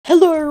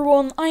Hello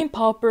everyone, I'm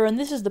Popper and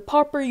this is the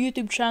Popper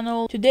YouTube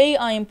channel. Today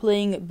I am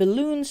playing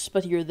Bloons,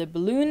 but you're the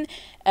balloon,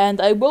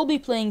 and I will be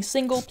playing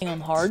single player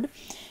on hard.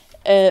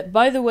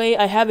 By the way,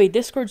 I have a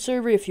Discord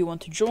server if you want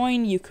to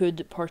join. You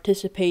could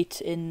participate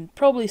in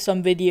probably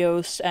some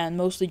videos and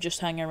mostly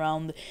just hang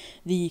around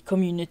the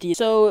community.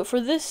 So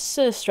for this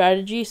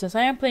strategy, since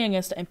I am playing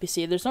against the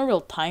NPC, there's no real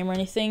time or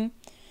anything.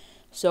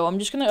 So I'm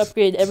just gonna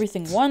upgrade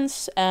everything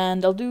once,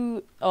 and I'll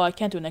do... oh, I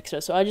can't do an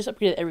extra, so I just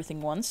upgraded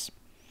everything once.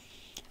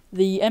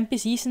 The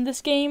NPCs in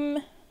this game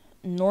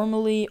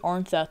normally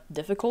aren't that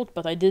difficult,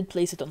 but I did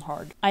place it on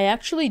hard. I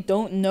actually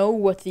don't know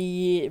what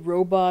the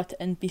robot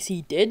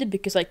NPC did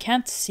because I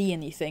can't see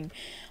anything.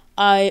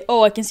 I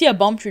can see a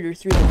bomb shooter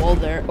through the wall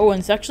there. Oh, and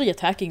it's actually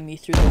attacking me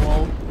through the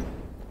wall.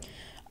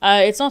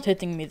 It's not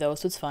hitting me though,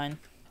 so it's fine.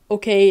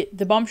 Okay,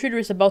 the bomb shooter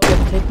is about to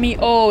hit me.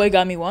 Oh, it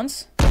got me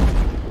once.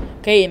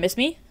 Okay, it missed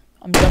me.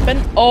 I'm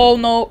jumping. Oh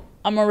no,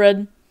 I'm on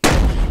red.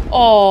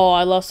 Oh,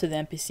 I lost to the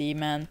NPC,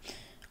 man.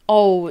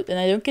 Oh, and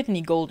I don't get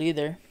any gold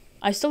either.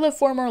 I still have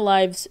 4 more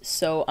lives,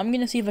 so I'm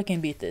gonna see if I can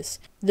beat this.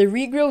 The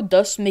regrow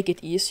does make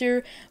it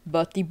easier,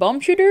 but the bomb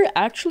shooter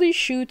actually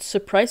shoots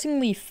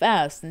surprisingly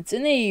fast, and it's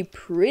in a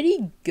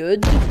pretty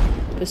good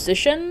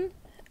position.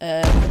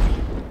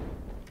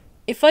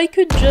 If I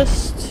could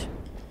just...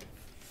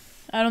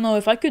 I don't know,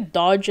 if I could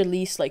dodge at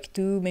least like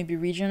 2, maybe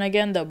regen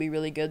again, that would be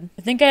really good.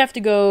 I think I have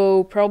to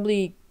go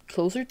probably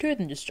closer to it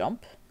and just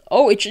jump.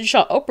 Oh, it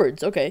shot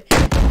upwards, okay.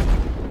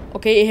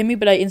 Okay, it hit me,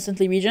 but I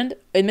instantly regened.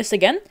 It missed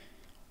again.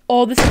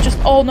 Oh, this is just...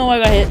 oh no, I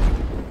got hit.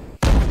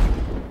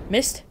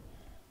 Missed.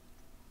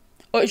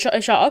 Oh, it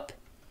shot up.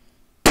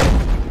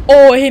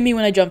 Oh, it hit me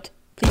when I jumped.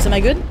 Please, am I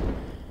good?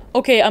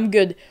 Okay, I'm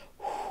good.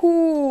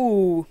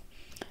 Whoo.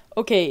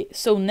 Okay,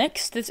 so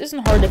next, this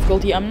isn't hard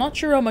difficulty. I'm not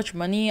sure how much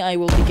money I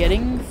will be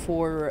getting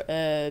for,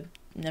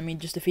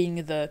 just defeating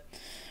the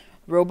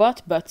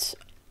robot, but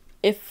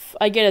if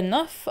I get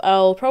enough,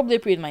 I'll probably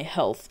upgrade my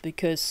health,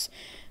 because...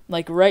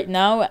 like right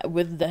now,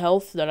 with the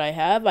health that I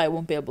have, I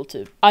won't be able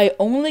to. I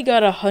only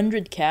got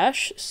 100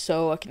 cash,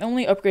 so I can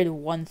only upgrade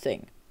one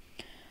thing.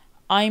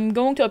 I'm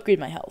going to upgrade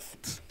my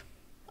health.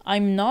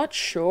 I'm not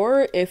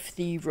sure if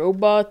the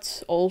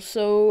robot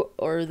also,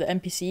 or the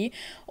NPC,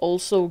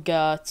 also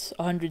got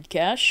 100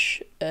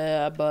 cash,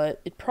 but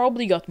it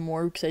probably got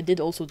more because I did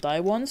also die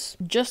once.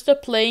 Just a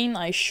plane,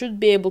 I should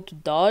be able to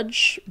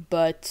dodge,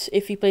 but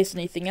if he plays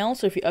anything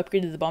else, or if he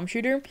upgraded the bomb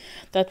shooter,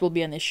 that will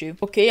be an issue.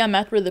 Okay, I'm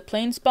at where the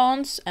plane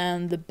spawns,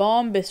 and the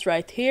bomb is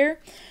right here.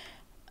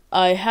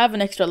 I have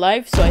an extra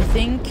life, so I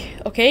think...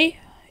 okay,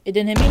 it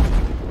didn't hit me.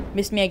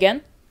 Missed me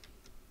again.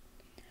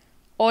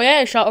 Oh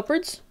yeah, it shot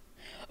upwards.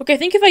 Okay, I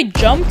think if I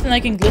jump, then I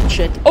can glitch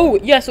it. Oh,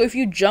 yeah, so if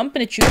you jump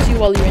and it shoots you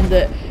while you're in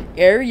the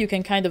air, you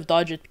can kind of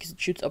dodge it because it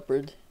shoots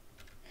upward.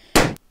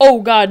 Oh,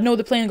 God, no,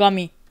 the plane got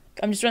me.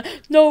 I'm just running.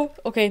 No,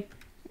 okay.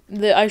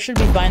 I should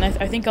be fine.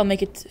 I think I'll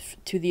make it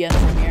to the end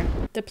from here.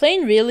 The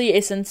plane really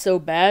isn't so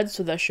bad,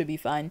 so that should be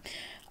fine.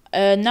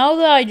 Now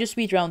that I just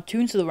beat round 2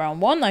 instead of round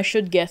 1, I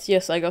should guess,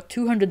 yes, I got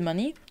 200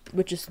 money,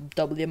 which is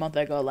double the amount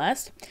that I got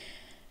last.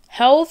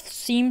 Health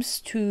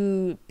seems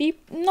to be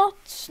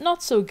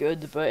not so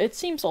good, but it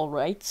seems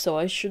alright, so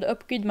I should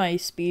upgrade my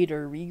speed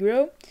or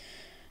regrow.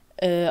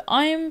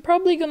 I'm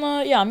probably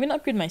gonna... yeah, I'm gonna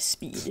upgrade my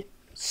speed.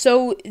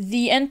 So,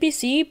 the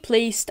NPC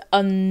placed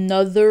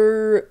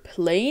another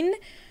plane,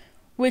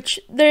 which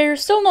they're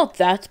still not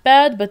that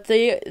bad, but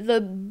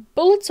the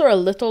bullets are a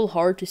little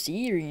hard to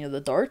see, or, you know,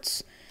 the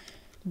darts.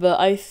 But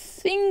I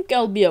think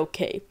I'll be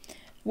okay.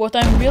 What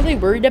I'm really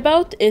worried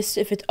about is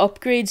if it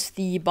upgrades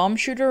the bomb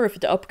shooter or if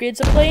it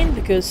upgrades a plane,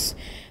 because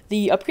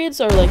the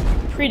upgrades are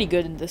like pretty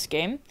good in this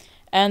game.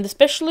 And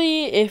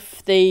especially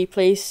if they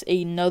place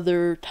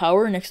another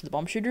tower next to the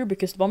bomb shooter,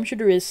 because the bomb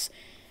shooter is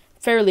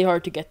fairly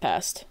hard to get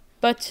past.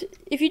 But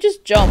if you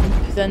just jump,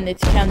 then it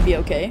can be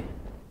okay.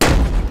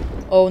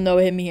 Oh no,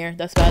 it hit me here.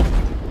 That's bad.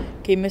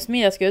 Okay, missed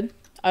me. That's good.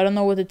 I don't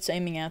know what it's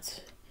aiming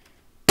at.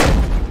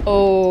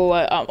 Oh,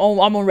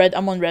 I'm on red.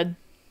 I'm on red.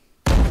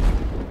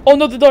 Oh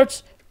no, the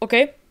darts!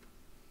 Okay.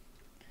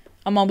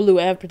 I'm on blue,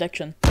 I have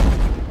protection.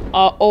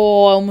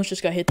 Oh, I almost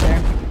just got hit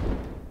there.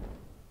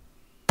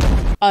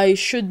 I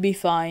should be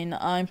fine.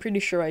 I'm pretty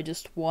sure I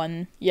just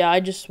won. Yeah, I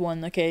just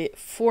won. Okay,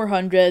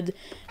 400.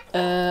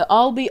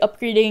 I'll be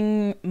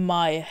upgrading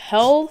my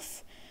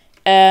health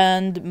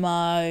and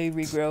my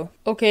regrow.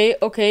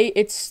 Okay,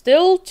 it's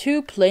still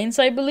 2 planes,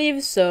 I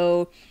believe,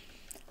 so...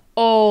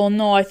 oh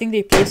no, I think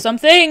they placed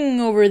something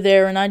over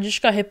there, and I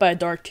just got hit by a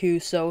dart too,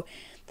 so...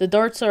 the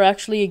darts are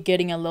actually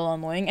getting a little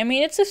annoying. I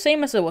mean, it's the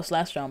same as it was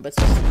last round, but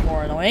it's just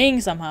more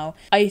annoying somehow.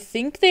 I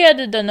think they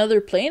added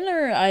another plane,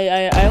 or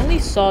I only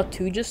saw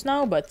 2 just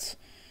now, but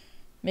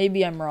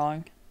maybe I'm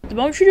wrong. The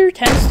bomb shooter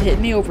tends to hit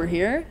me over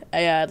here.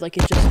 Yeah, like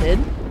it just did.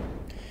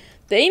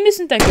 The aim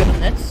isn't that good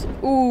on it.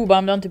 Ooh, but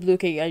I'm down to blue.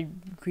 Okay,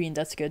 green,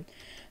 that's good.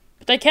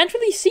 But I can't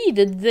really see.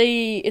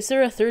 Is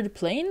there a 3rd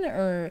plane,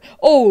 or...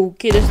 oh,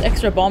 okay, there's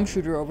extra bomb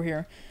shooter over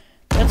here.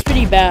 That's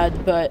pretty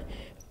bad, but...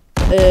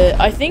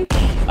 I think,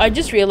 I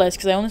just realized,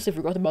 because I honestly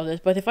forgot about this,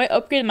 but if I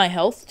upgrade my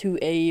health to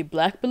a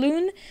black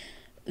balloon,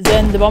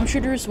 then the bomb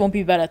shooters won't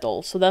be bad at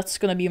all. So that's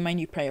gonna be my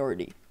new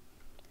priority.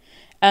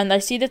 And I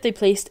see that they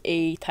placed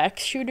a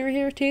tax shooter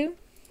here too.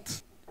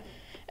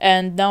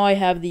 And now I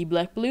have the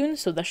black balloon,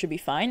 so that should be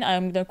fine.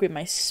 I'm gonna upgrade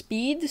my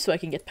speed so I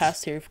can get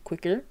past here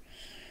quicker.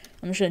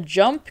 I'm just gonna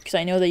jump, because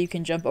I know that you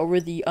can jump over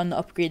the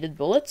unupgraded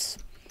bullets.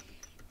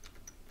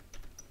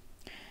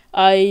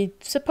 I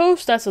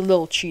suppose that's a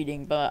little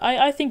cheating, but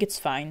I think it's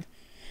fine.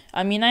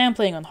 I mean, I am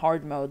playing on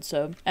hard mode,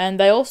 so... And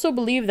I also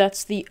believe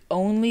that's the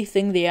only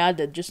thing they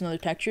added, just another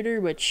tax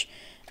shooter, which...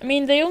 I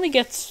mean, they only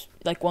get,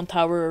 like, one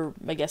tower,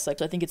 I guess, like,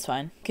 so I think it's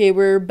fine. Okay,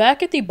 we're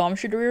back at the bomb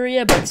shooter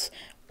area, but...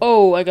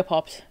 Oh, I got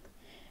popped.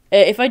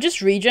 If I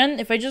just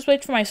regen, if I just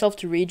wait for myself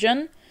to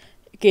regen,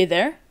 okay,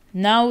 there.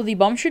 Now the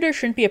bomb shooter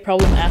shouldn't be a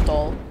problem at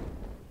all.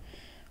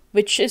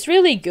 Which is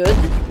really good,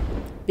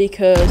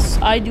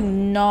 because I do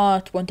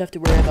not want to have to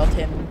worry about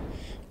him.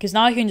 Because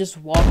now I can just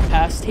walk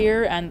past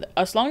here, and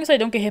as long as I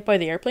don't get hit by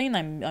the airplane,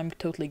 I'm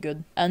totally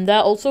good. And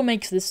that also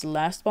makes this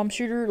last bomb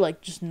shooter, like,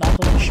 just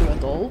not on the show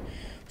at all.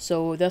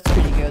 So that's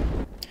pretty good.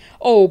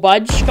 Oh, but I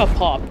just got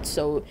popped,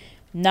 so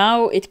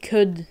now it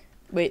could...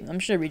 Wait, I'm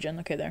just gonna regen.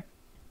 Okay, there.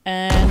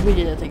 And we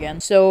did it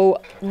again.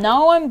 So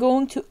now I'm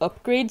going to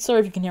upgrade. Sorry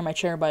if you can hear my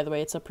chair, by the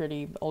way. It's a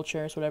pretty old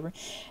chair, so whatever.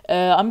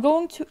 I'm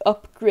going to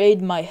upgrade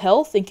my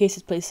health in case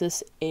it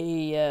places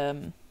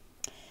a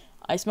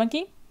ice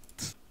monkey.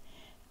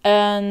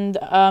 And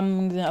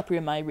I'm gonna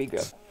upgrade my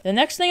regrow. The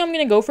next thing I'm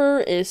gonna go for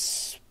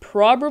is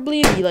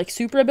probably the like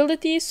super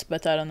abilities,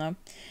 but I don't know.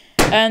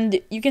 And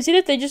you can see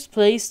that they just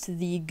placed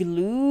the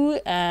glue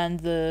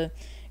and the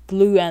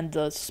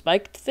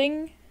spiked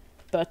thing.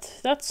 But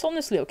that's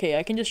honestly okay,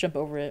 I can just jump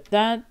over it.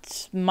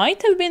 That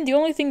might have been the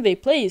only thing they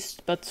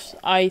placed, but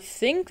I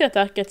think that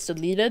that gets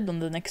deleted on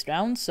the next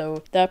round,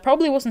 so that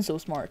probably wasn't so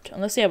smart,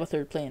 unless they have a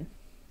third plane.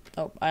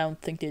 Oh, I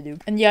don't think they do.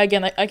 And yeah,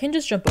 again, I can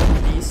just jump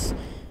over these.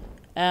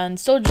 And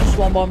still just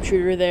one bomb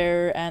shooter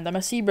there, and I'm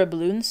a zebra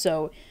balloon,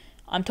 so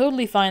I'm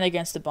totally fine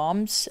against the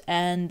bombs,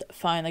 and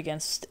fine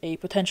against a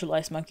potential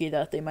ice monkey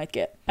that they might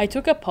get. I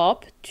took a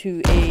pop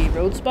to a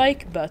road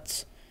spike,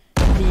 but...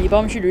 The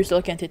bomb shooter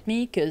still can't hit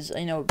me, because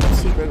I know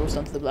Zebra goes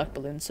down to the black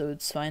balloon, so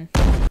it's fine.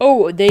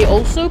 Oh, they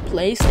also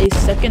placed a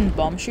second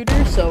bomb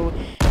shooter, so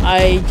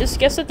I just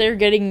guess that they're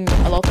getting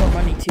a lot more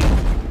money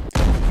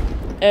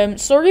too.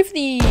 Sorry if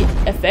the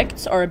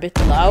effects are a bit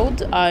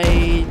loud,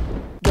 I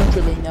don't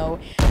really know.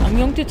 I'm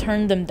going to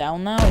turn them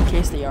down now in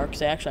case they are,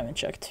 because I actually haven't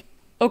checked.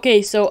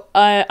 Okay, so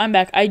I'm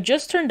back. I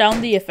just turned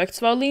down the effects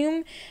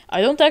volume.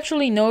 I don't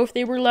actually know if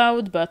they were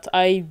loud, but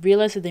I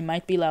realized that they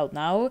might be loud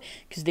now,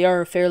 because they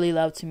are fairly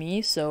loud to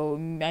me, so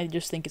I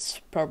just think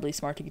it's probably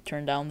smart to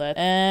turn down that.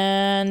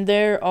 And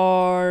there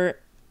are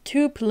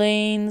 2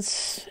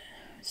 planes,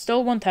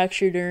 still 1 tack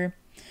shooter.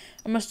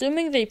 I'm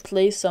assuming they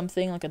placed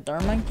something like a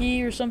dart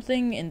monkey or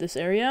something in this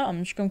area.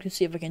 I'm just going to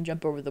see if I can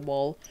jump over the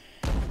wall.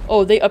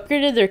 Oh, they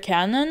upgraded their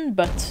cannon,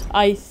 but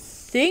I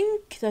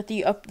think that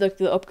the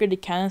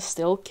upgraded cannon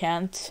still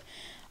can't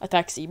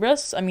attack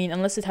zebras. I mean,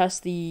 unless it has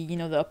the, you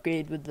know, the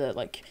upgrade with the,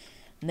 like,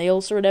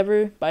 nails or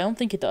whatever. But I don't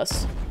think it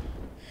does.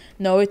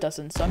 No, it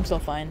doesn't, so I'm still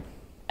fine.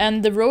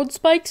 And the road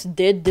spikes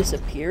did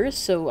disappear,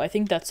 so I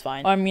think that's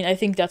fine. I mean, I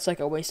think that's, like,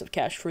 a waste of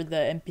cash for the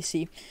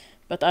NPC.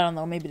 But I don't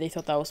know, maybe they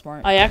thought that was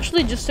smart. I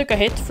actually just took a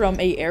hit from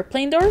a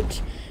airplane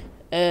dart.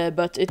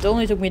 But it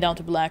only took me down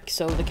to black,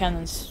 so the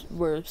cannons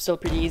were still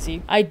pretty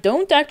easy. I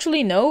don't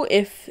actually know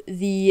if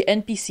the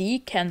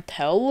NPC can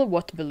tell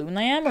what balloon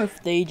I am, or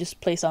if they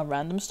just place on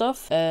random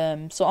stuff.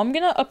 So I'm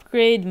gonna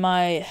upgrade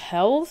my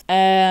health,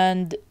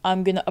 and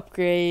I'm gonna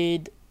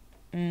upgrade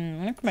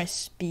my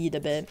speed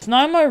a bit. So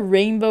now I'm a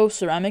rainbow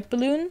ceramic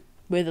balloon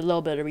with a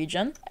little bit of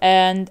regen.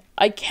 And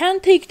I can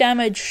take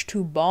damage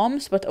to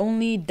bombs, but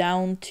only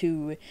down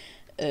to...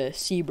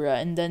 zebra,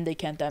 and then they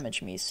can't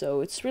damage me,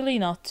 so it's really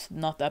not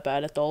that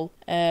bad at all.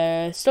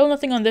 Still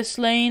nothing on this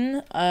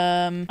lane.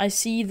 I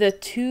see the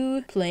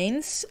 2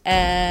 planes,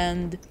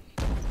 and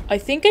I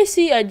think I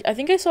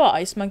saw an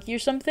ice monkey or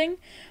something,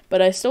 but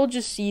I still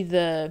just see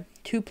the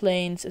 2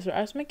 planes. Is there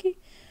ice monkey?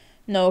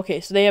 No, okay,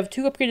 so they have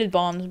 2 upgraded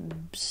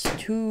bombs,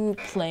 2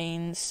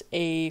 planes,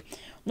 a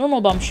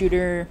normal bomb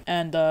shooter,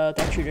 and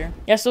that shooter.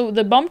 Yeah, so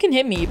the bomb can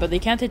hit me, but they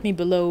can't hit me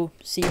below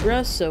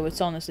zebra, so it's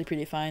honestly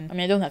pretty fine. I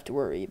mean, I don't have to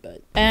worry,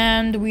 but...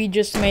 And we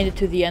just made it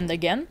to the end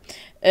again.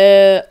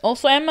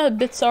 Also, I'm a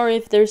bit sorry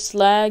if there's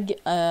lag.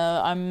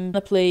 I'm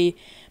gonna play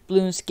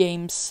bloons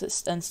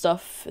games and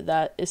stuff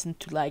that isn't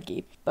too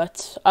laggy,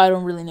 but I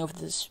don't really know if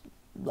this is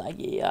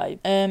laggy.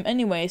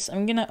 Anyways,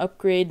 I'm gonna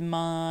upgrade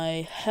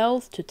my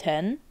health to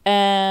 10,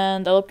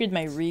 and I'll upgrade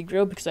my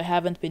regrow because I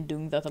haven't been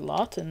doing that a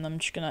lot, and I'm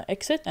just gonna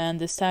exit, and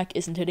this tack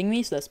isn't hitting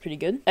me, so that's pretty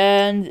good.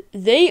 And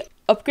they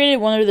upgraded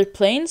one of their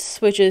planes,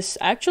 which is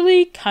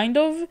actually kind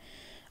of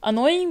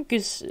annoying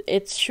because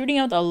it's shooting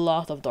out a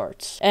lot of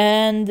darts.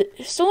 And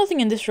still nothing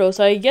in this row,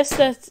 so I guess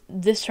that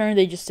this turn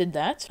they just did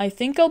that. I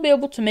think I'll be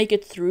able to make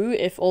it through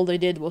if all they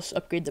did was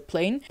upgrade the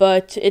plane,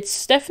 but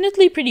it's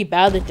definitely pretty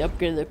bad that they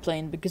upgraded the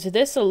plane because it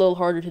is a little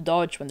harder to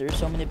dodge when there's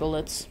so many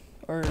bullets.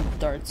 or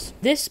darts.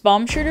 This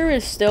bomb shooter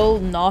is still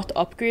not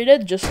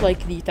upgraded, just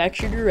like the attack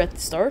shooter at the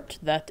start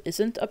that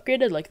isn't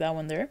upgraded, like that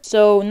one there.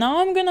 So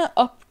now I'm gonna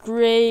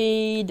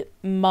upgrade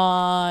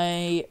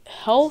my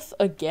health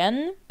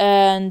again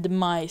and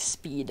my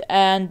speed.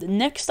 And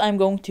next I'm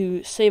going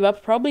to save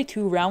up probably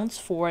 2 rounds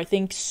for, I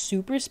think,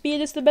 super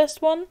speed is the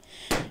best one.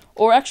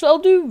 Or actually, I'll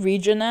do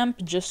regen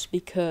amp just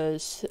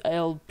because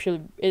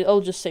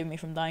it'll just save me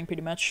from dying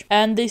pretty much.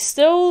 And they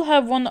still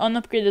have one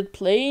unupgraded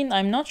plane.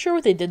 I'm not sure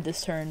what they did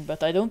this turn,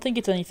 but I don't think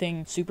it's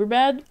anything super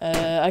bad.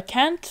 I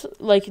can't,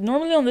 like,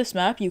 normally on this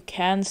map you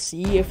can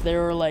see if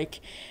there are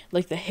like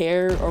the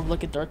hair of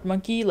like a dart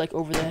monkey like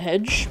over the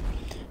hedge.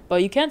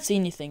 But you can't see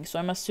anything, so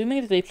I'm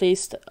assuming that they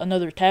placed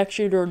another attack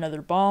shooter or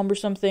another bomb or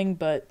something,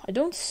 but I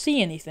don't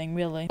see anything,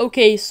 really.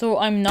 Okay, so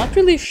I'm not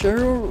really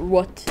sure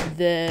what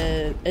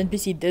the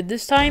NPC did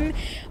this time.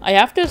 I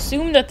have to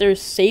assume that they're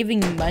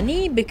saving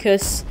money,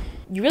 because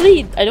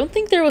I don't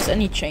think there was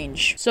any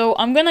change. So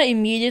I'm gonna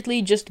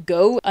immediately just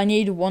go. I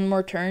need one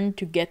more turn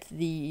to get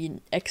the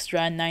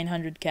extra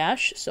 900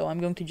 cash, so I'm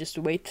going to just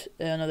wait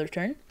another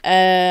turn.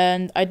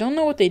 And I don't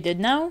know what they did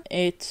now.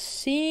 It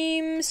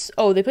seems...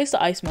 oh, they placed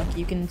the ice monkey.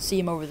 You can see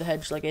him over the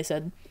hedge, like I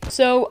said.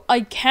 So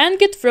I can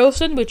get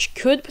frozen, which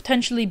could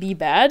potentially be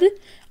bad.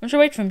 I'm sure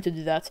wait for him to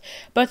do that.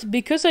 But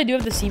because I do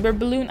have the zebra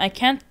balloon, I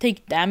can't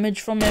take damage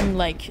from him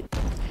like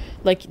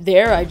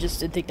there. I just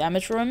did take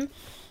damage from him.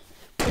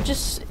 Which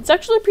is, it's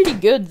actually pretty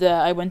good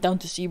that I went down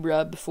to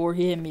zebra before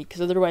he hit me,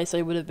 because otherwise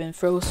I would have been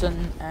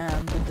frozen,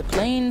 and with the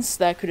planes,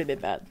 that could have been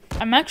bad.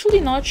 I'm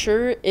actually not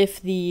sure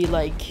if the,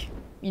 like,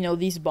 you know,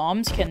 these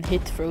bombs can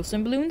hit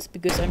frozen balloons,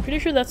 because I'm pretty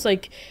sure that's,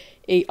 like,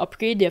 a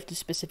upgrade you have to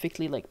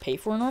specifically, like, pay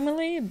for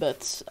normally,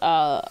 but,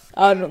 I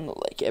don't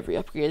know, like, every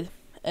upgrade.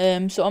 So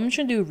I'm just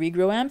gonna do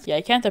regrow amp. Yeah,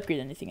 I can't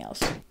upgrade anything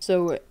else.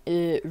 So,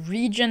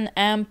 regen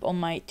amp on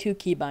my 2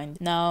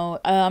 keybind. Now,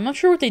 I'm not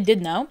sure what they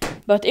did now,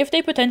 but if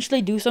they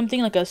potentially do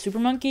something like a super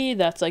monkey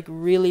that's like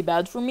really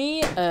bad for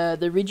me,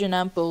 the regen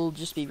amp will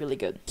just be really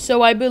good.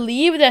 So I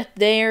believe that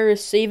they're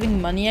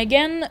saving money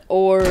again,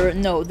 or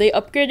no, they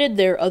upgraded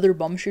their other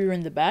bomb shooter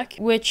in the back,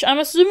 which I'm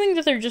assuming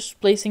that they're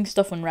just placing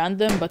stuff on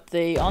random, but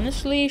they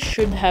honestly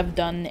should have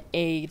done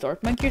a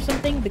dart monkey or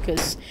something,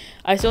 because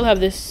I still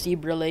have this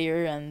zebra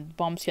layer and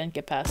bombs can't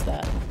get past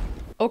that.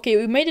 Okay,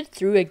 we made it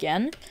through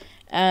again,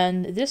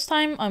 and this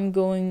time I'm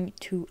going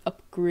to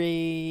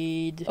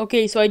upgrade.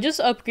 Okay, so I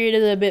just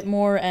upgraded a bit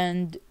more,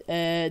 and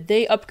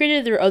they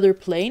upgraded their other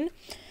plane,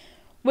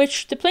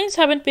 which the planes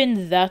haven't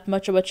been that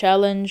much of a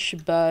challenge,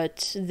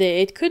 but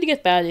it could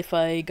get bad if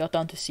I got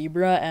down to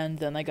zebra and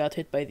then I got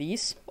hit by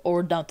these,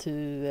 or down to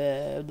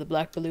the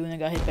black balloon and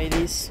got hit by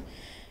these.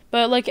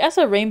 But, like, as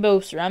a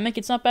rainbow ceramic,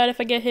 it's not bad if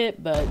I get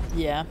hit, but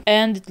yeah.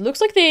 And it looks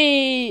like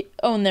they...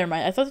 oh, never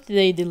mind. I thought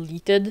they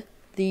deleted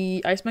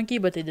the ice monkey,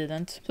 but they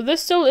didn't. So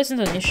this still isn't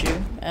an issue.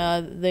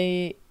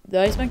 The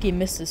ice monkey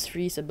missed his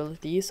freeze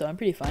ability, so I'm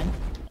pretty fine.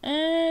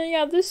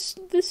 Yeah, this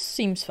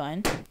seems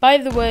fine. By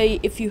the way,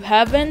 if you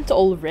haven't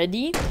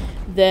already,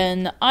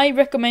 then I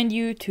recommend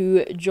you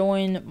to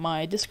join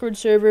my Discord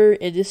server.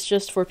 It is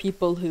just for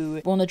people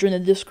who want to join a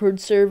Discord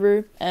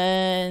server.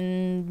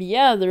 And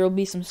yeah, there will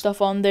be some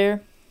stuff on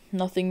there.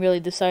 Nothing really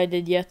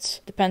decided yet.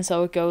 Depends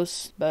how it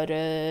goes. But,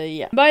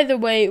 yeah. By the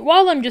way,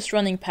 while I'm just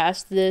running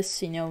past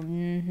this, you know,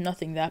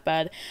 nothing that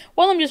bad.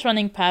 While I'm just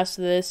running past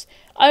this,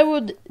 I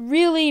would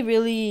really,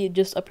 really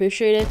just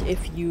appreciate it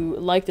if you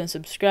liked and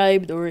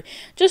subscribed, or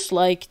just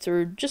liked,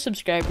 or just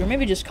subscribed, or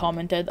maybe just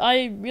commented.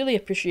 I really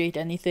appreciate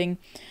anything.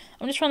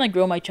 I'm just trying to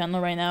grow my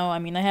channel right now. I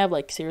mean, I have,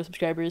 like, 0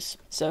 subscribers.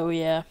 So,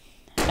 yeah.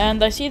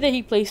 And I see that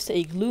he placed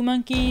a glue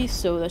monkey,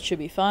 so that should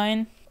be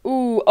fine.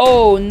 Ooh,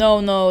 oh,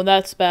 no,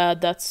 that's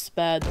bad,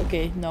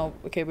 okay, no,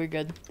 okay, we're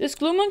good. This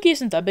glue monkey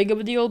isn't that big of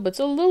a deal, but it's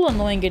a little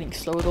annoying getting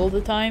slowed all the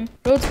time.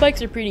 Road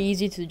spikes are pretty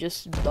easy to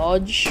just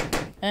dodge,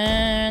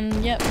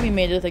 and yeah, we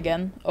made it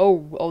again.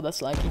 Oh, that's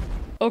laggy.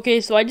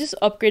 Okay, so I just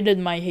upgraded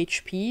my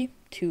HP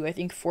to, I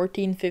think,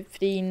 14,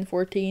 15,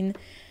 14.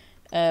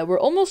 We're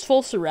almost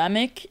full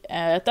ceramic.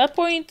 At that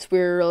point,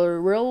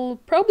 we'll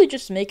probably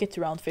just make it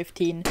to around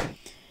 15.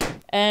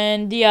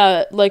 And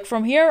yeah, like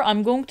from here,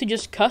 I'm going to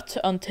just cut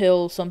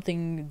until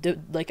something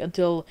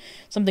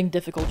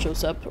difficult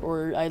shows up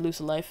or I lose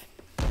a life.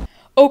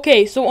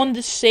 Okay, so on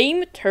the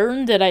same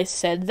turn that I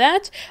said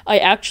that, I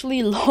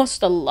actually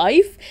lost a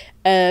life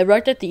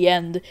right at the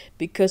end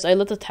because I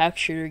let the attack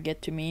shooter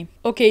get to me.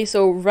 Okay,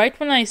 so right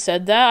when I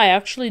said that, I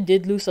actually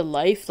did lose a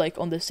life, like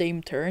on the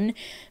same turn,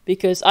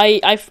 because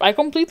I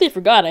completely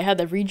forgot I had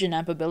the regen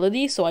amp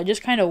ability, so I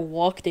just kind of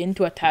walked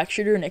into attack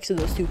shooter next to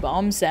those 2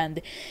 bombs,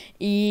 and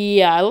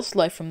yeah, I lost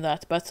life from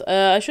that. But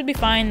I should be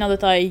fine now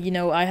that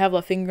I have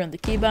a finger on the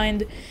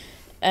keybind.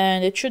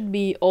 And it should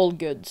be all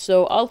good.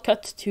 So I'll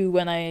cut to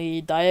when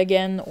I die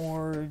again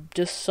or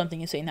just something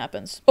insane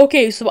happens.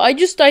 Okay, so I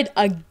just died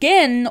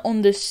again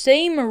on the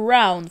same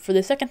round for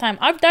the second time.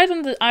 I've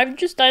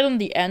just died on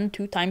the end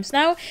 2 times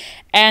now,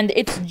 and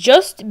it's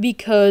just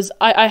because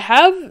I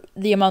have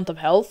the amount of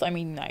health. I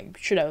mean, I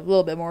should have a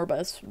little bit more,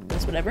 but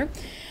that's whatever.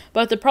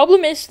 But the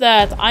problem is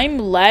that I'm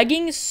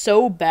lagging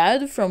so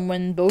bad from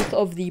when both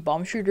of the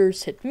bomb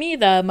shooters hit me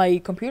that my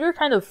computer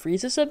kind of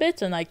freezes a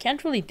bit and I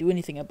can't really do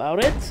anything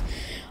about it.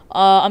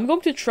 I'm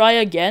going to try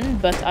again,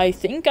 but I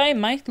think I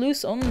might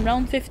lose on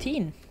round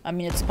 15. I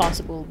mean, it's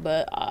possible,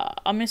 but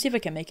I'm gonna see if I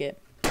can make it.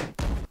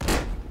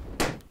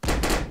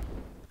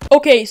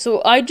 Okay,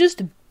 so I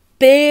just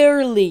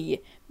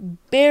barely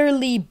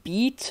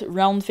beat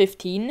round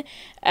 15,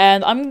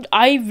 and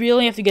I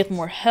really have to get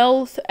more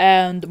health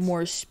and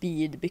more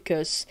speed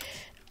because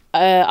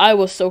I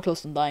was so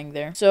close to dying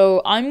there.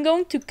 So I'm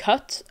going to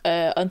cut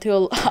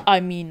until I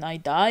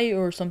die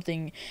or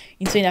something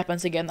insane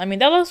happens again. I mean,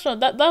 that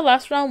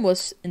last round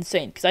was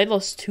insane because I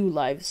lost 2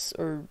 lives,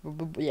 or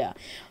yeah.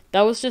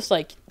 That was just,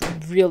 like,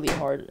 really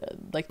hard.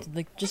 Like,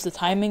 just the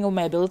timing of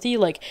my ability.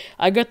 Like,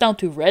 I got down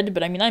to red,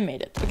 but I mean, I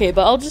made it. Okay,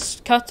 but I'll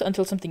just cut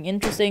until something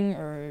interesting,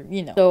 or,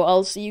 you know. So,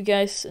 I'll see you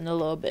guys in a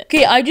little bit.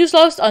 Okay, I just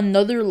lost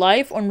another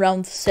life on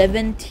round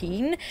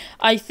 17.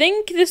 I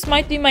think this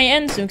might be my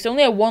end soon, because I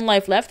only have 1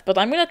 life left. But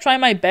I'm gonna try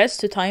my best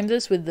to time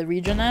this with the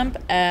regen amp,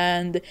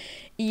 and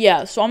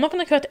yeah, so I'm not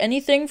gonna cut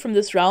anything from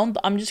this round.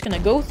 I'm just gonna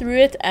go through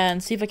it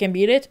and see if I can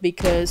beat it,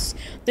 because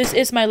this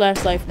is my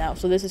last life now,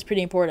 so this is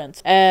pretty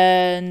important.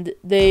 And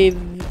they've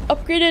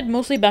upgraded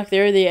mostly back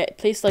there. They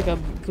placed like a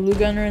glue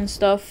gunner and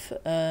stuff.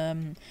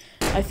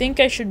 I think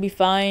I should be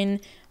fine.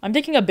 I'm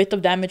taking a bit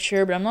of damage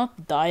here, but I'm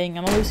not dying.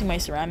 I'm not losing my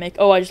ceramic.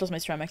 Oh, I just lost my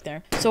ceramic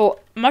there. So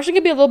I'm actually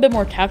gonna be a little bit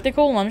more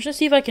tactical. I'm just gonna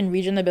see if I can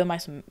regen a bit of my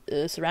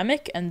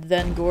ceramic and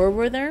then go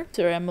over there.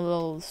 Sorry, I'm a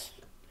little...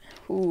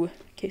 Ooh,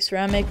 okay,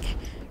 ceramic.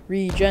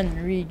 Regen.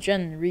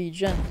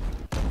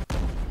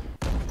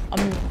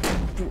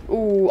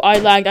 Ooh,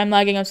 I'm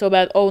lagging, I'm so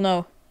bad. Oh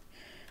no,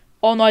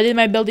 I did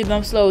my ability, but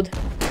I'm slowed.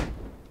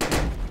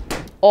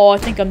 Oh, I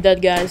think I'm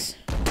dead, guys.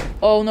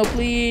 Oh no,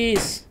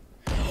 please.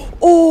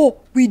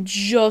 Oh, we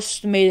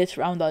just made it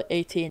to round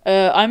 18.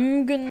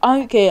 I'm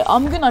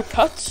gonna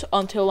cut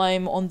until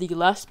I'm on the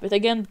last bit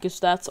again, because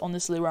that's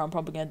honestly where I'm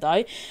probably gonna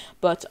die.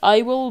 But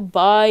I will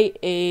buy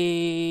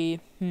a...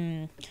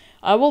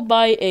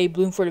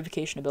 bloon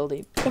fortification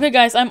ability. Okay,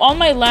 guys, I'm on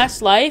my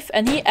last life,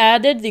 and he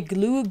added the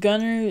glue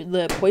gunner,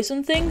 the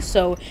poison thing,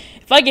 so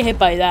if I get hit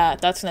by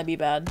that, that's gonna be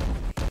bad.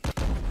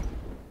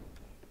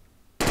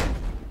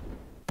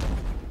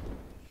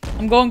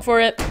 I'm going for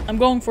it.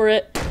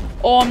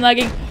 Oh, I'm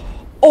lagging.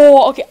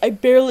 Oh, okay, I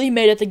barely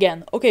made it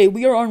again. Okay,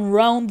 we are on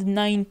round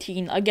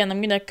 19. Again,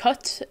 I'm gonna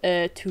cut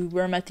to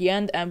where I'm at the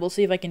end, and we'll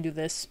see if I can do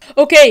this.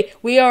 Okay,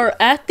 we are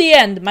at the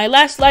end. My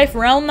last life,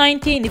 round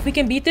 19. If we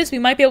can beat this, we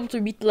might be able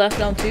to beat the last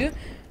round too.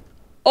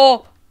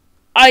 Oh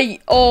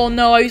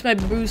no, I used my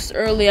boosts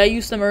early. I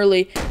used them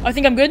early. I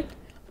think I'm good.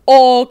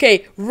 Oh,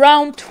 okay,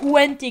 round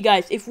 20,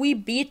 guys. If we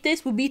beat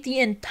this, we beat the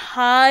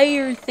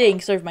entire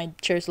thing. Sorry if my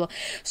chair's low.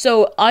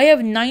 So, I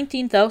have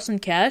 19,000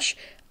 cash.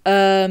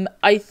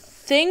 I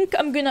think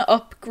I'm gonna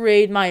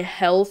upgrade my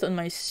health and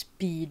my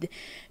speed,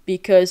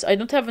 because I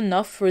don't have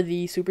enough for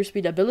the super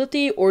speed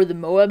ability or the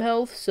Moab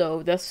health,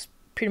 so that's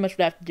pretty much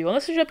what I have to do.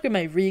 Unless I should upgrade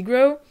my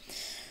regrow,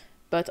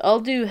 but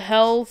I'll do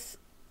health.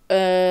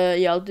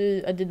 Yeah,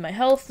 I did my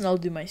health, and I'll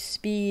do my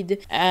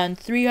speed, and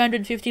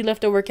 350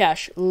 leftover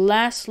cash.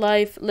 Last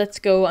life, let's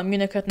go. I'm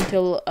gonna cut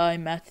until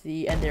I'm at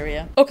the end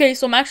area. Okay,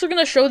 so I'm actually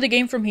gonna show the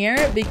game from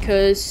here,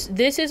 because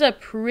this is a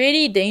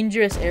pretty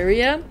dangerous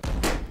area.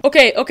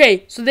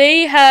 Okay, so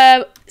they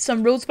have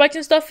some road spikes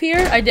and stuff here.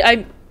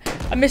 I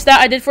missed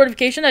that. I did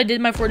fortification. I did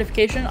my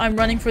fortification. I'm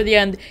running for the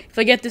end. If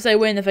I get this, I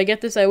win.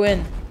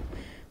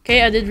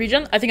 Okay, I did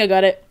regen. I think I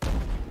got it.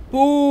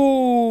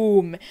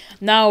 Boom!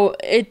 Now,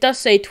 it does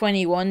say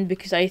 21,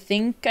 because I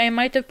think I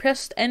might have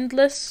pressed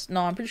endless.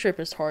 No, I'm pretty sure I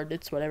pressed hard.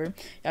 It's whatever.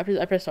 Yeah,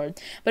 I pressed hard.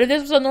 But if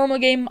this was a normal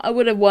game, I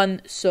would have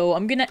won. So,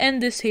 I'm gonna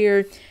end this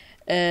here.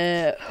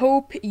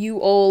 Hope you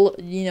all,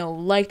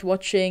 liked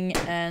watching,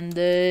 and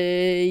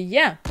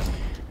yeah,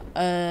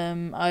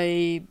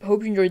 I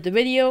hope you enjoyed the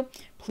video.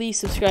 Please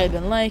subscribe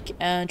and like,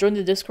 and join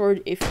the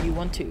Discord if you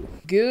want to.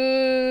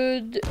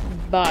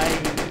 Goodbye.